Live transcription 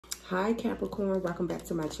Hi Capricorn, welcome back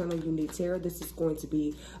to my channel, Unique Tarot. This is going to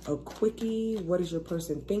be a quickie. What is your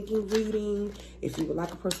person thinking reading? If you would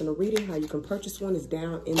like a personal reading, how you can purchase one is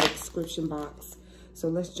down in the description box. So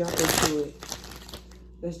let's jump into it.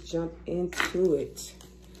 Let's jump into it.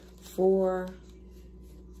 For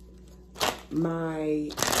my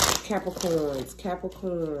Capricorns,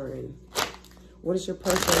 Capricorn, what is your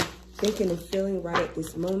person thinking and feeling right at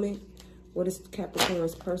this moment? What is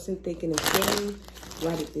Capricorn's person thinking and feeling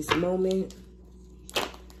right at this moment?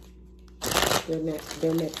 Their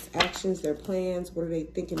next actions, their plans. What are they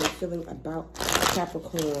thinking and feeling about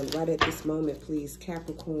Capricorn right at this moment, please?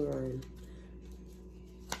 Capricorn.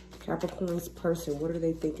 Capricorn's person. What are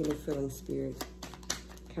they thinking and feeling, Spirit?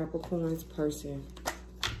 Capricorn's person.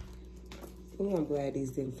 Oh, I'm glad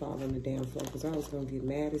these didn't fall on the damn floor because I was going to get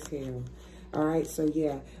mad as hell. All right, so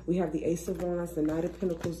yeah, we have the Ace of Wands, the Knight of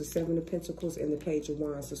Pentacles, the Seven of Pentacles, and the Page of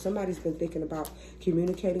Wands. So somebody's been thinking about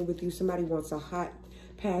communicating with you. Somebody wants a hot,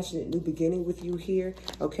 passionate new beginning with you here.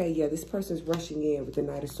 Okay, yeah, this person's rushing in with the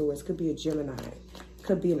Knight of Swords. Could be a Gemini.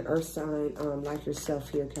 Could be an earth sign like yourself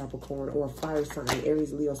here, Capricorn, or a fire sign,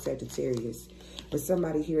 Aries, Leo, Sagittarius. But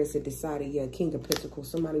somebody here has decided, yeah, King of Pentacles,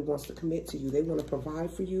 somebody wants to commit to you. They want to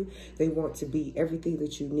provide for you. They want to be everything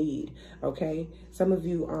that you need, okay? Some of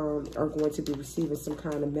you are going to be receiving some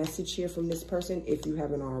kind of message here from this person if you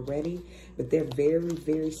haven't already. But they're very,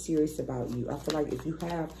 very serious about you. I feel like if you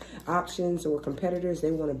have options or competitors,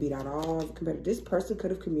 they want to beat out all the competitors. This person could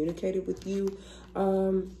have communicated with you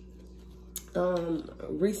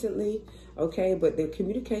recently, okay, but the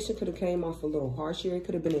communication could have came off a little harsh here. It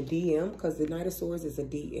could have been a DM because the Knight of Swords is a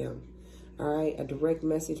DM, all right, a direct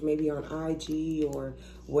message maybe on IG or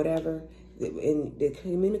whatever, and the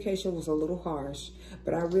communication was a little harsh.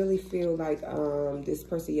 But I really feel like this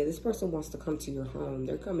person, yeah, this person wants to come to your home.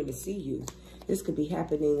 They're coming to see you. This could be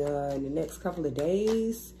happening in the next couple of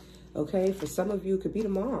days. Okay, for some of you, it could be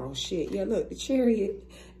tomorrow. Shit, yeah, look, the Chariot,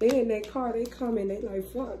 they in that car, they coming, they like,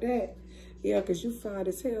 fuck that. Yeah, because you fine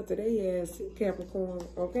as hell to their ass, Capricorn,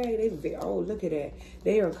 okay? Oh, look at that.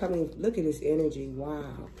 They are coming. Look at this energy.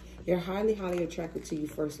 Wow. They're highly, highly attracted to you,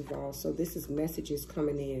 first of all. So this is messages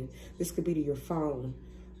coming in. This could be to your phone.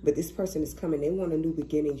 But this person is coming. They want a new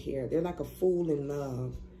beginning here. They're like a fool in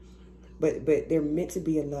love. But they're meant to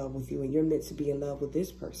be in love with you, and you're meant to be in love with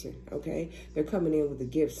this person, okay? They're coming in with a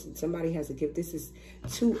gift. Somebody has a gift. This is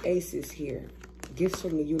two aces here. Gifts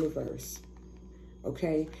from the universe.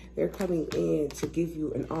 Okay, they're coming in to give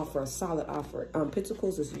you an offer, a solid offer.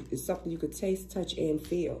 Pentacles is something you could taste, touch, and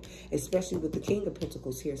feel, especially with the King of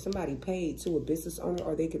Pentacles here. Somebody paid to a business owner,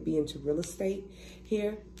 or they could be into real estate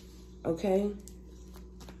here, okay?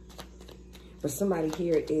 But somebody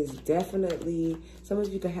here is definitely, some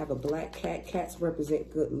of you could have a black cat. Cats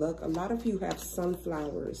represent good luck. A lot of you have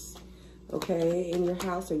sunflowers, okay, in your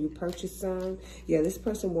house, or you purchase some. Yeah, this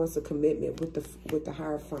person wants a commitment with the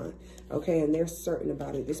Hierophant, okay, and they're certain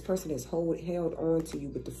about it. This person has held on to you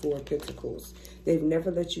with the Four of Pentacles. They've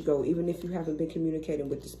never let you go, even if you haven't been communicating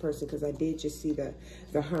with this person, because I did just see the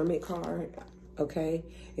Hermit card, okay?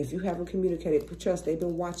 If you haven't communicated, trust, they've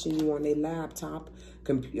been watching you on their laptop,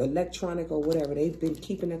 electronic, or whatever. They've been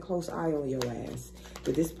keeping a close eye on your ass.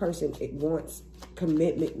 But this person, it wants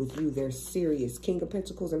commitment with you. They're serious. King of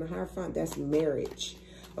Pentacles and the Hierophant, that's marriage.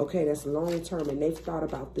 Okay, that's long term, and they've thought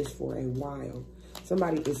about this for a while.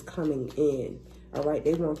 Somebody is coming in. All right,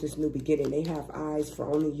 they want this new beginning. They have eyes for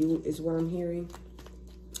only you, is what I'm hearing.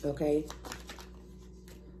 Okay.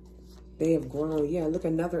 They have grown. Yeah, look,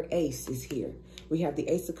 another ace is here. We have the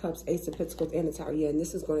Ace of Cups, Ace of Pentacles, and the Tower. Yeah, and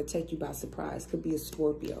this is going to take you by surprise. Could be a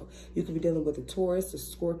Scorpio. You could be dealing with a Taurus, a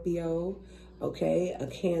Scorpio, okay, a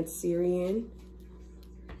Cancerian.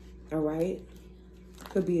 All right.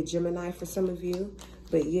 Could be a Gemini for some of you.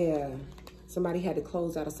 But yeah, somebody had to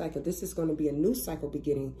close out a cycle. This is going to be a new cycle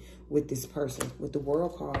beginning with this person, with the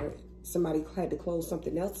World card. Somebody had to close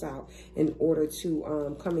something else out in order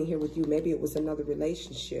to come in here with you. Maybe it was another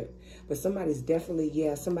relationship. But somebody's definitely,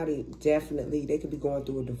 yeah, somebody definitely, they could be going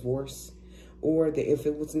through a divorce. Or if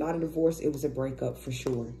it was not a divorce, it was a breakup for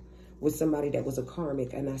sure. With somebody that was a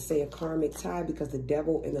karmic. And I say a karmic tie because the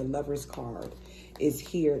Devil and the Lovers card is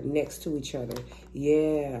here next to each other.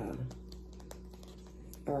 Yeah.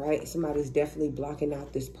 All right. Somebody's definitely blocking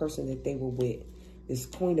out this person that they were with. This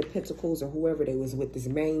Queen of Pentacles, or whoever they was with, this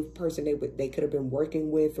main person they could have been working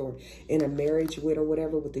with or in a marriage with or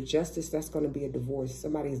whatever. With the Justice, that's going to be a divorce.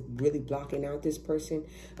 Somebody is really blocking out this person.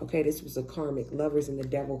 Okay, this was a karmic. Lovers and the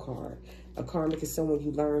Devil card. A karmic is someone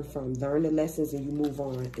you learn from. Learn the lessons and you move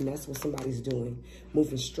on. And that's what somebody's doing.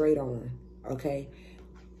 Moving straight on, okay,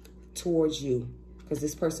 towards you. Because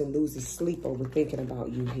this person loses sleep over thinking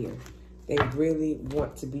about you here. They really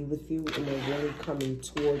want to be with you, and they're really coming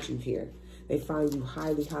towards you here. They find you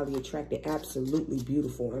highly, highly attractive, absolutely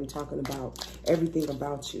beautiful. I'm talking about everything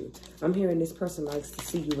about you. I'm hearing this person likes to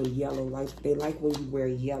see you in yellow. Like, they like when you wear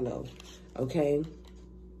yellow, okay?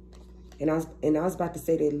 And I was about to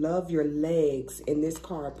say they love your legs, and this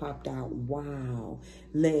card popped out. Wow.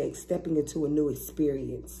 Legs, stepping into a new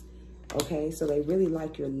experience. Okay, so they really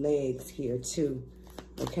like your legs here too.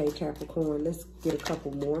 Okay, Capricorn, let's get a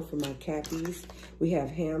couple more for my Cappies. We have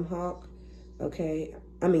ham hock. Okay,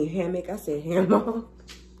 I mean hammock. I said ham hock.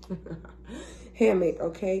 Hammock,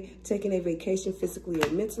 okay? Taking a vacation physically or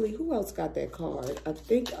mentally. Who else got that card? I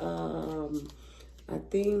think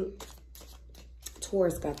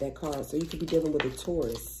Taurus got that card. So you could be dealing with a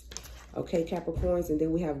Taurus. Okay, Capricorns. And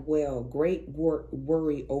then we have, well, great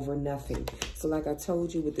worry over nothing. So like I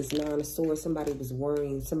told you with this Nine of Swords, somebody was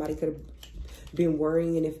worrying. Somebody could have been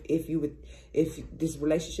worrying if this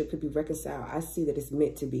relationship could be reconciled. I see that it's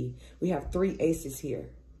meant to be. We have 3 aces here,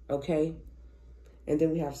 okay? And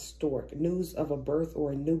then we have Stork, news of a birth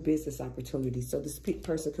or a new business opportunity. So this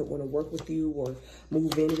person could want to work with you or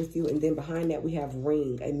move in with you. And then behind that, we have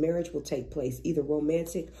Ring. A marriage will take place, either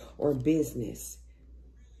romantic or business.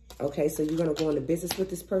 Okay, so you're going to go into business with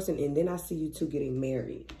this person, and then I see you two getting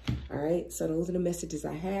married. All right, so those are the messages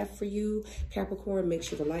I have for you. Capricorn, make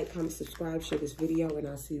sure to like, comment, subscribe, share this video, and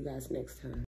I'll see you guys next time.